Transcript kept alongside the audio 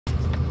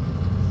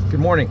Good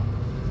morning.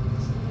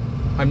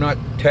 I'm not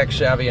tech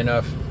savvy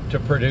enough to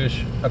produce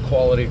a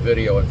quality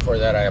video, and for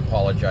that I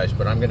apologize,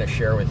 but I'm going to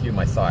share with you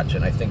my thoughts,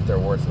 and I think they're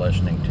worth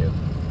listening to.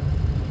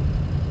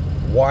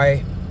 Why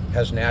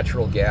has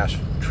natural gas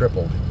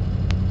tripled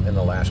in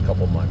the last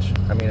couple months?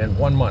 I mean, in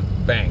 1 month,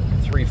 bang,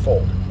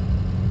 threefold.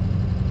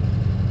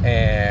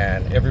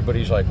 And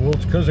everybody's like, well,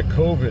 it's because of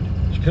COVID.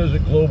 It's because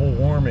of global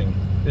warming.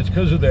 It's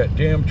because of that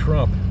damn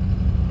Trump.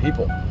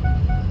 People,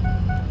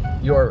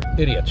 you're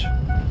idiots.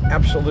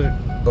 Absolute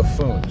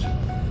buffoons.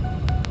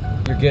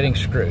 You're getting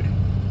screwed,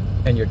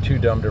 and you're too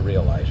dumb to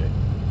realize it.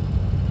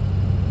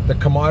 The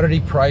commodity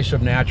price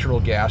of natural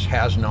gas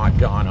has not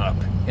gone up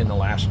in the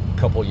last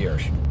couple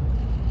years.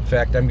 In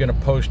fact, I'm going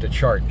to post a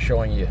chart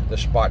showing you the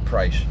spot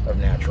price of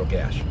natural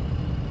gas.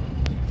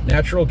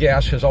 Natural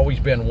gas has always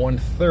been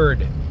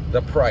 1/3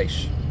 the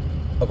price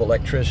of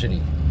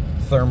electricity,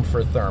 therm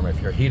for therm.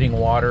 If you're heating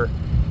water,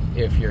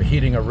 if you're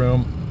heating a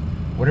room,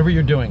 whatever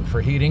you're doing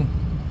for heating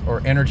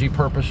or energy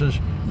purposes,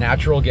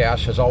 natural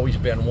gas has always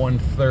been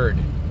 1/3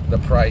 the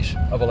price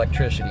of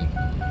electricity,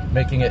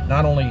 making it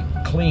not only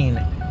clean,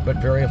 but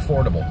very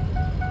affordable.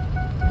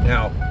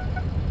 Now,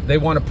 they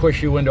want to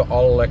push you into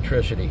all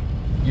electricity.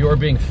 You are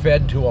being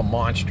fed to a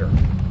monster,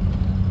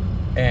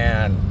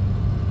 and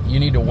you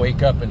need to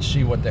wake up and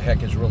see what the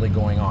heck is really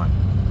going on.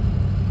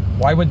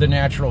 Why would the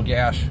natural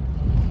gas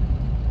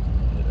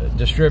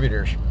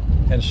distributors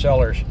and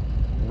sellers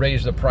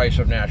raise the price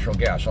of natural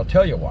gas? I'll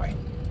tell you why.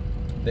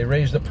 They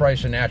raised the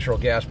price of natural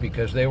gas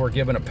because they were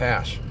given a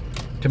pass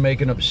to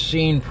make an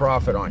obscene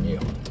profit on you.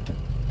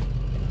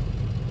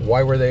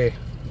 Why were they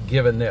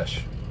given this?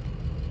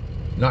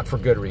 Not for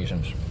good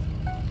reasons.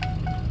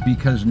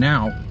 Because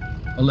now,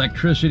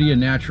 electricity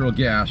and natural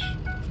gas,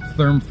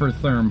 therm for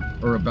therm,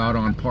 are about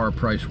on par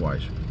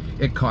price-wise.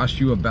 It costs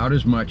you about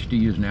as much to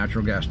use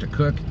natural gas to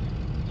cook,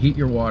 heat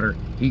your water,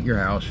 heat your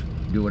house,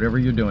 do whatever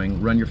you're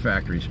doing, run your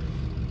factories,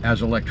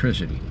 as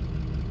electricity.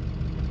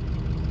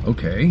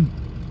 Okay,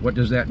 what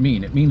does that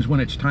mean? It means when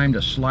it's time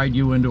to slide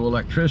you into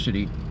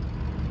electricity,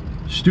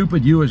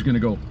 stupid you is going to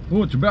go,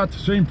 oh, it's about the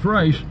same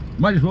price.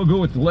 Might as well go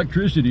with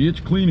electricity.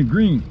 It's clean and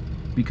green.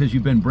 Because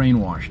you've been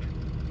brainwashed.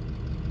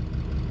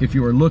 If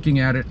you were looking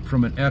at it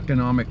from an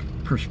economic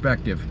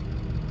perspective,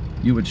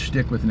 you would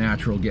stick with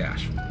natural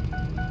gas.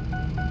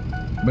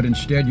 But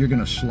instead, you're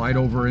going to slide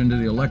over into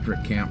the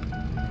electric camp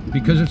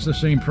because it's the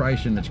same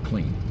price and it's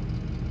clean.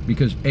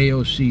 Because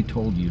AOC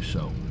told you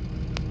so.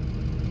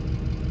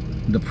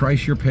 The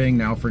price you're paying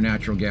now for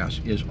natural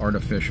gas is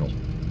artificial.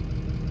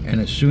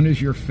 And as soon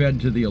as you're fed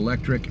to the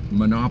electric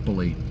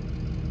monopoly,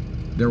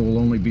 there will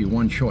only be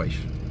one choice.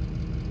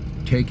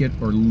 Take it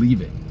or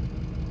leave it.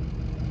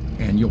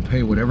 And you'll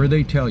pay whatever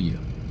they tell you,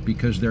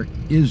 because there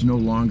is no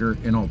longer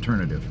an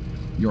alternative.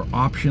 Your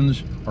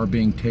options are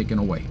being taken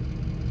away.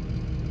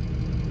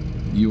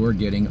 You are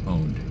getting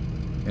owned.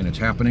 And it's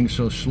happening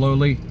so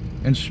slowly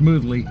and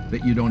smoothly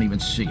that you don't even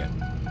see it.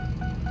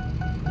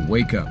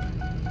 Wake up.